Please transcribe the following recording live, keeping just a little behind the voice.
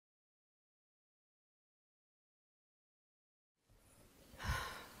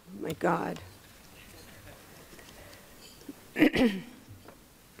my God.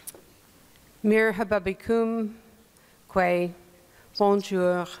 Mirhaba bikum, kwe,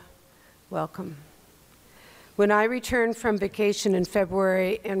 bonjour, welcome. When I returned from vacation in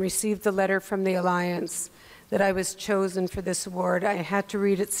February and received the letter from the Alliance that I was chosen for this award, I had to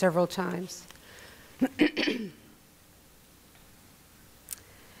read it several times.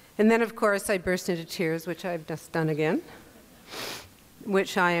 And then, of course, I burst into tears, which I've just done again,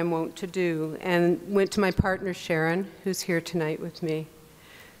 which I am wont to do, and went to my partner, Sharon, who's here tonight with me,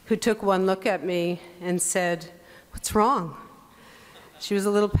 who took one look at me and said, "What's wrong?" She was a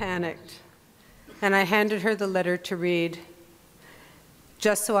little panicked. And I handed her the letter to read,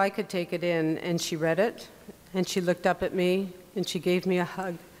 just so I could take it in, and she read it, and she looked up at me, and she gave me a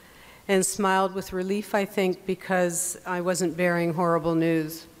hug, and smiled with relief, I think, because I wasn't bearing horrible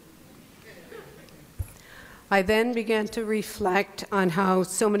news. I then began to reflect on how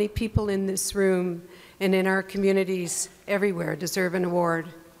so many people in this room and in our communities everywhere deserve an award.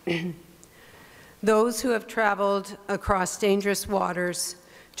 Those who have traveled across dangerous waters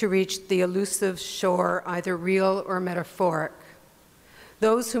to reach the elusive shore, either real or metaphoric.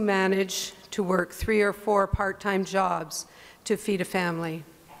 Those who manage to work 3 or 4 part-time jobs to feed a family.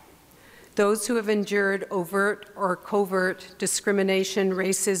 Those who have endured overt or covert discrimination,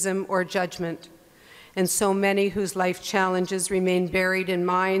 racism, or judgment. And so many whose life challenges remain buried in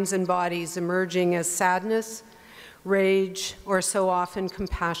minds and bodies, emerging as sadness, rage, or so often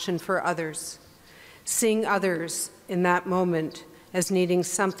compassion for others. Seeing others in that moment as needing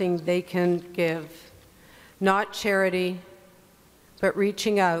something they can give. Not charity, but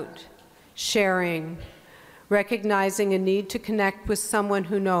reaching out, sharing, recognizing a need to connect with someone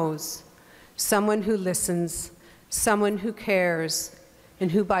who knows, someone who listens, someone who cares,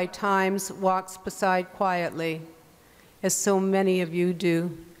 and who by times walks beside quietly, as so many of you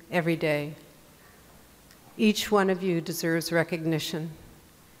do every day. Each one of you deserves recognition.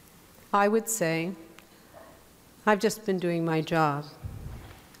 I would say, I've just been doing my job.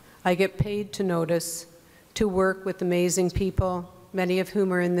 I get paid to notice, to work with amazing people, many of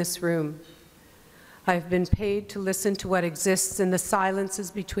whom are in this room. I've been paid to listen to what exists in the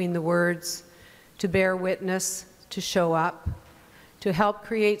silences between the words, to bear witness, to show up, to help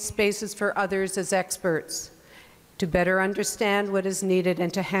create spaces for others as experts, to better understand what is needed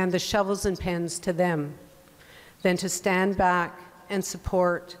and to hand the shovels and pens to them, then to stand back and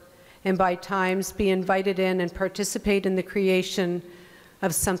support, and by times be invited in and participate in the creation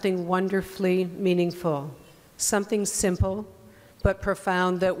of something wonderfully meaningful, something simple but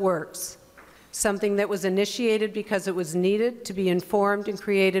profound that works, something that was initiated because it was needed to be informed and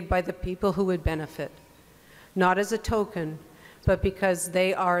created by the people who would benefit, not as a token, but because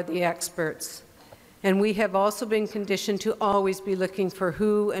they are the experts. And we have also been conditioned to always be looking for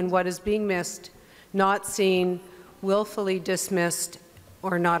who and what is being missed, not seen, willfully dismissed,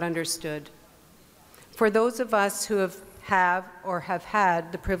 or not understood. For those of us who have or have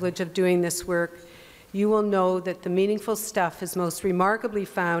had the privilege of doing this work, you will know that the meaningful stuff is most remarkably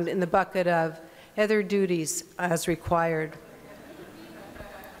found in the bucket of other duties as required.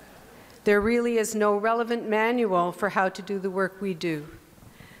 There really is no relevant manual for how to do the work we do.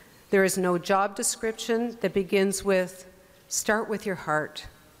 There is no job description that begins with, start with your heart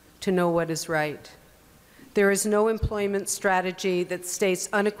to know what is right. There is no employment strategy that states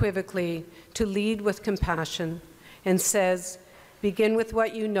unequivocally to lead with compassion and says, begin with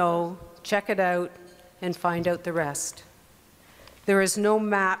what you know, check it out, and find out the rest. There is no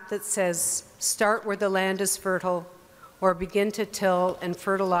map that says, start where the land is fertile, or begin to till and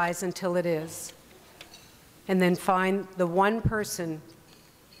fertilize until it is, and then find the one person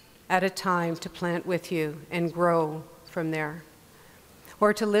at a time to plant with you and grow from there.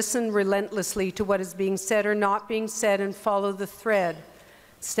 Or to listen relentlessly to what is being said or not being said and follow the thread.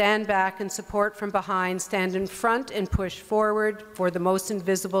 Stand back and support from behind, stand in front and push forward for the most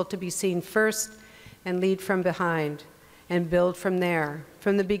invisible to be seen first, and lead from behind and build from there.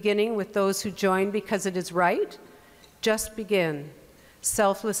 From the beginning with those who join because it is right, just begin.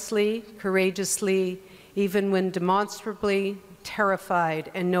 Selflessly, courageously, even when demonstrably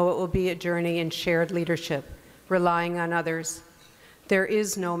terrified, and know it will be a journey in shared leadership, relying on others. There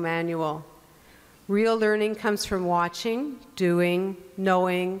is no manual. Real learning comes from watching, doing,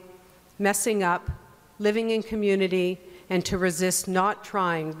 knowing, messing up, living in community, and to resist not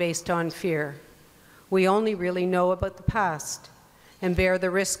trying based on fear. We only really know about the past and bear the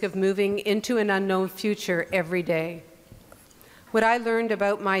risk of moving into an unknown future every day. What I learned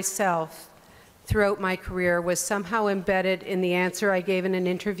about myself throughout my career was somehow embedded in the answer I gave in an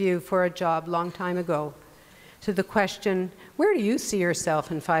interview for a job long time ago. to the question, where do you see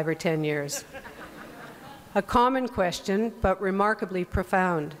yourself in 5 or 10 years? A common question, but remarkably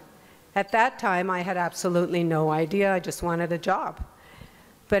profound. At that time, I had absolutely no idea. I just wanted a job.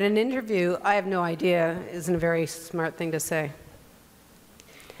 But an interview, I have no idea, isn't a very smart thing to say.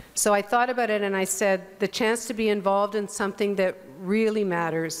 So I thought about it and I said, the chance to be involved in something that really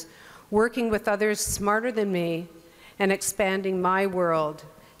matters, working with others smarter than me, and expanding my world,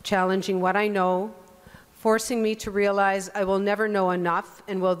 challenging what I know, forcing me to realize I will never know enough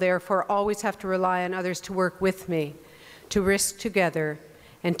and will therefore always have to rely on others to work with me, to risk together,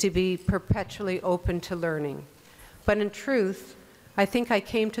 and to be perpetually open to learning. But in truth, I think I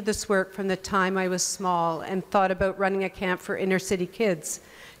came to this work from the time I was small and thought about running a camp for inner city kids,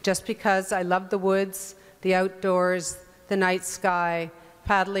 just because I loved the woods, the outdoors, the night sky,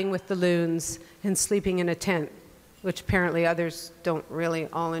 paddling with the loons, and sleeping in a tent, which apparently others don't really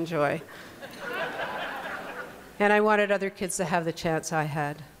all enjoy. And I wanted other kids to have the chance I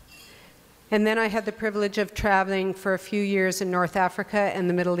had. And then I had the privilege of traveling for a few years in North Africa and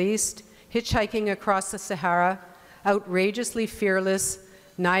the Middle East, hitchhiking across the Sahara. Outrageously fearless,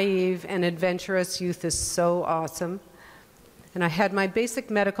 naive, and adventurous youth is so awesome. And I had my basic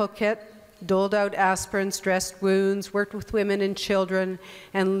medical kit, doled out aspirins, dressed wounds, worked with women and children,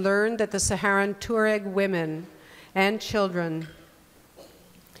 and learned that the Saharan Tuareg women and children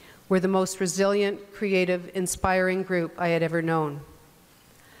were the most resilient, creative, inspiring group I had ever known.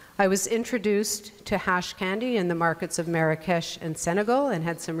 I was introduced to hash candy in the markets of Marrakesh and Senegal and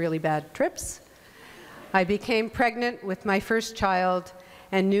had some really bad trips. I became pregnant with my first child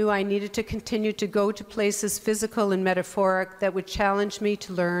and knew I needed to continue to go to places physical and metaphoric that would challenge me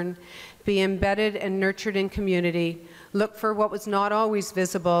to learn, be embedded and nurtured in community, look for what was not always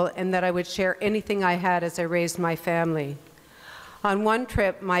visible, and that I would share anything I had as I raised my family. On one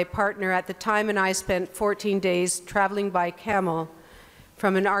trip, my partner at the time and I spent 14 days traveling by camel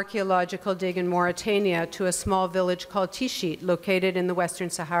from an archaeological dig in Mauritania to a small village called Tichit, located in the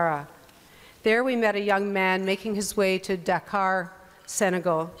Western Sahara. There we met a young man making his way to Dakar,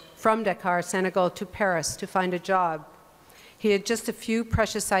 Senegal, from Dakar, Senegal to Paris to find a job. He had just a few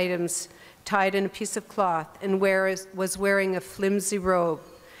precious items tied in a piece of cloth and was wearing a flimsy robe.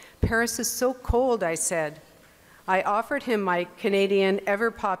 Paris is so cold, I said. I offered him my Canadian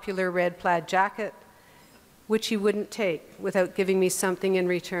ever-popular red plaid jacket, which he wouldn't take without giving me something in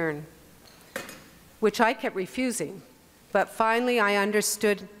return, which I kept refusing. But finally, I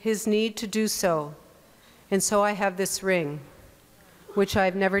understood his need to do so. And so I have this ring, which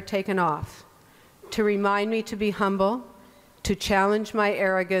I've never taken off, to remind me to be humble, to challenge my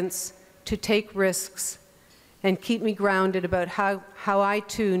arrogance, to take risks, and keep me grounded about how I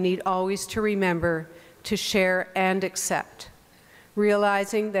too need always to remember to share and accept,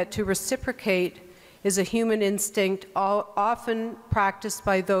 realizing that to reciprocate is a human instinct often practiced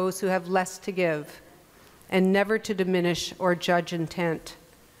by those who have less to give, and never to diminish or judge intent.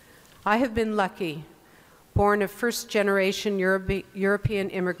 I have been lucky, born of first-generation European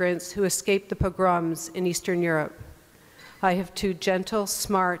immigrants who escaped the pogroms in Eastern Europe. I have 2 gentle,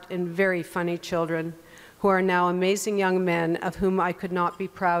 smart, and very funny children who are now amazing young men of whom I could not be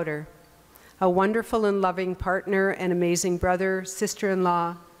prouder. A wonderful and loving partner, an amazing brother,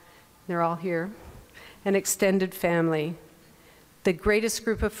 sister-in-law, they're all here, an extended family, the greatest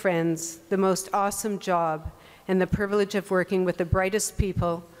group of friends, the most awesome job, and the privilege of working with the brightest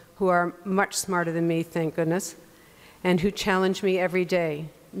people who are much smarter than me, thank goodness, and who challenge me every day,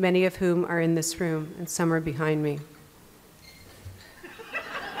 many of whom are in this room, and some are behind me.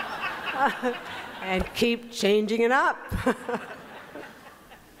 And keep changing it up.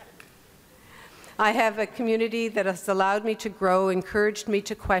 I have a community that has allowed me to grow, encouraged me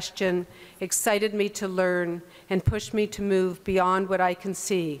to question, excited me to learn, and pushed me to move beyond what I can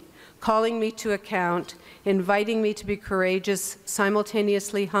see, calling me to account, inviting me to be courageous,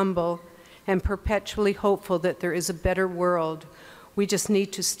 simultaneously humble, and perpetually hopeful that there is a better world. We just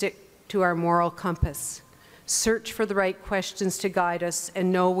need to stick to our moral compass, search for the right questions to guide us,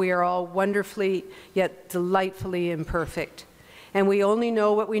 and know we are all wonderfully yet delightfully imperfect. And we only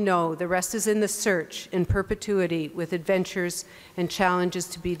know what we know. The rest is in the search, in perpetuity, with adventures and challenges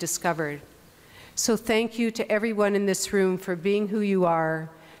to be discovered. So thank you to everyone in this room for being who you are,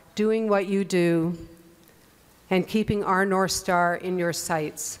 doing what you do, and keeping our North Star in your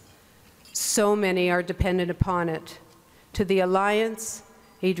sights. So many are dependent upon it. To the Alliance,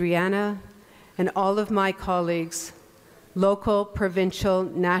 Adriana, and all of my colleagues, local, provincial,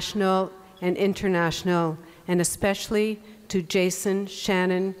 national, and international, and especially to Jason,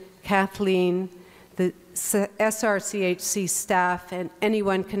 Shannon, Kathleen, SRCHC staff and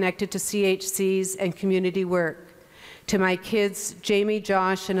anyone connected to CHCs and community work. To my kids, Jamie,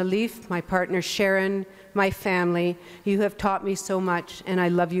 Josh, and Alif, my partner Sharon, my family, you have taught me so much, and I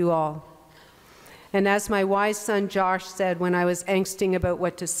love you all. And as my wise son Josh said when I was angsting about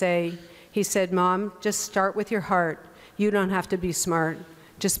what to say, he said, Mom, just start with your heart. You don't have to be smart.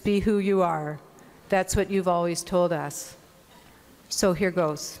 Just be who you are. That's what you've always told us. So here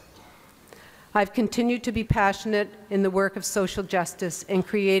goes. I've continued to be passionate in the work of social justice and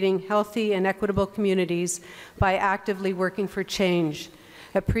creating healthy and equitable communities by actively working for change,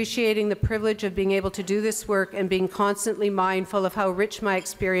 appreciating the privilege of being able to do this work and being constantly mindful of how rich my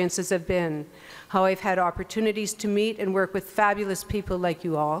experiences have been, how I've had opportunities to meet and work with fabulous people like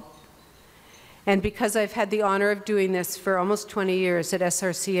you all. And because I've had the honor of doing this for almost 20 years at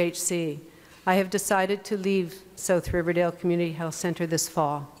SRCHC, I have decided to leave South Riverdale Community Health Centre this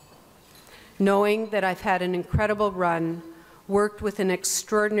fall, knowing that I've had an incredible run, worked with an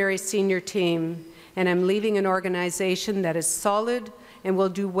extraordinary senior team, and I'm leaving an organization that is solid and will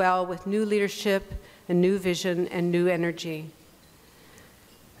do well with new leadership, a new vision, and new energy.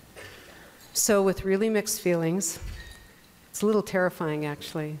 So with really mixed feelings, it's a little terrifying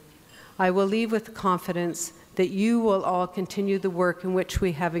actually, I will leave with confidence that you will all continue the work in which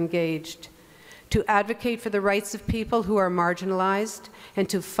we have engaged, to advocate for the rights of people who are marginalized, and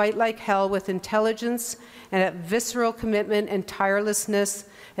to fight like hell with intelligence and a visceral commitment and tirelessness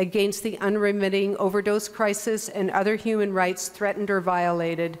against the unremitting overdose crisis and other human rights threatened or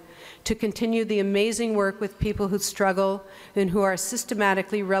violated, to continue the amazing work with people who struggle and who are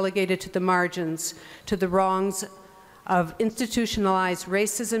systematically relegated to the margins, to the wrongs of institutionalized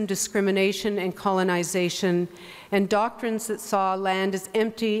racism, discrimination, and colonization, and doctrines that saw land as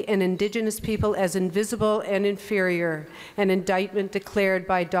empty and Indigenous people as invisible and inferior, an indictment declared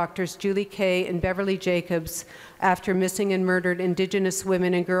by Drs. Julie Kay and Beverly Jacobs after missing and murdered Indigenous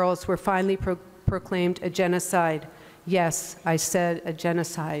women and girls were finally proclaimed a genocide. Yes, I said a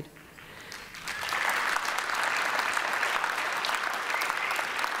genocide.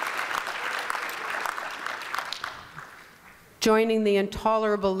 Joining the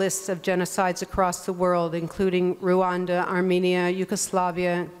intolerable lists of genocides across the world, including Rwanda, Armenia,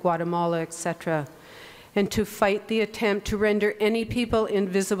 Yugoslavia, Guatemala, etc., and to fight the attempt to render any people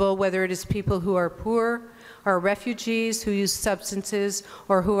invisible, whether it is people who are poor, are refugees, who use substances,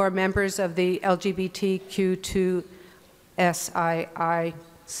 or who are members of the LGBTQ2SII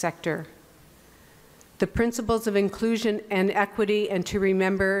sector. The principles of inclusion and equity, and to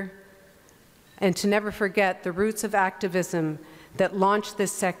remember and to never forget the roots of activism that launched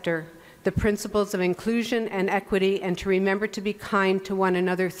this sector, the principles of inclusion and equity, and to remember to be kind to one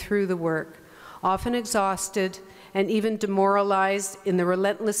another through the work, often exhausted and even demoralized in the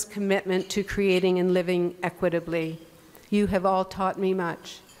relentless commitment to creating and living equitably. You have all taught me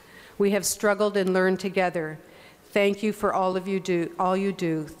much. We have struggled and learned together. Thank you for all you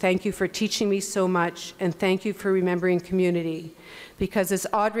do. Thank you for teaching me so much, and thank you for remembering community. Because as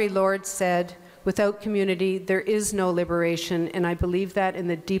Audre Lorde said, without community, there is no liberation, and I believe that in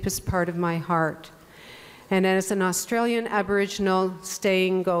the deepest part of my heart. And as an Australian Aboriginal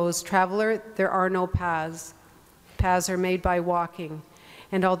saying goes, traveler, there are no paths. Paths are made by walking.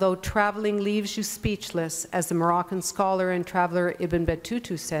 And although traveling leaves you speechless, as the Moroccan scholar and traveler Ibn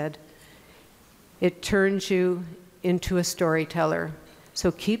Battuta said, it turns you into a storyteller.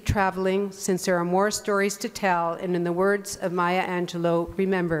 So keep traveling, since there are more stories to tell, and in the words of Maya Angelou,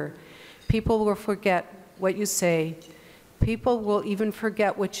 remember, people will forget what you say, people will even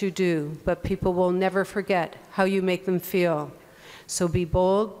forget what you do, but people will never forget how you make them feel. So be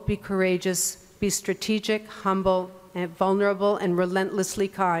bold, be courageous, be strategic, humble, and vulnerable, and relentlessly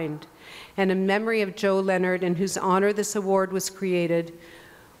kind. And in memory of Joe Leonard, in whose honor this award was created,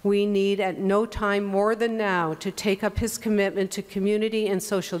 we need at no time more than now to take up his commitment to community and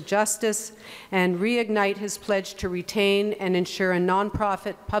social justice and reignite his pledge to retain and ensure a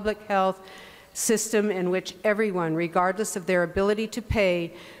nonprofit public health system in which everyone, regardless of their ability to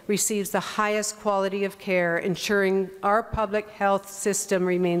pay, receives the highest quality of care, ensuring our public health system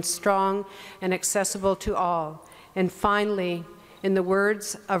remains strong and accessible to all. And finally, in the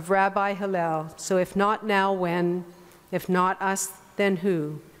words of Rabbi Hillel, so if not now, when? If not us, then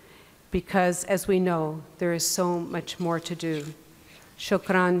who? Because, as we know, there is so much more to do.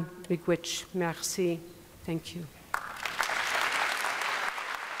 Shukran, big witch, merci. Thank you.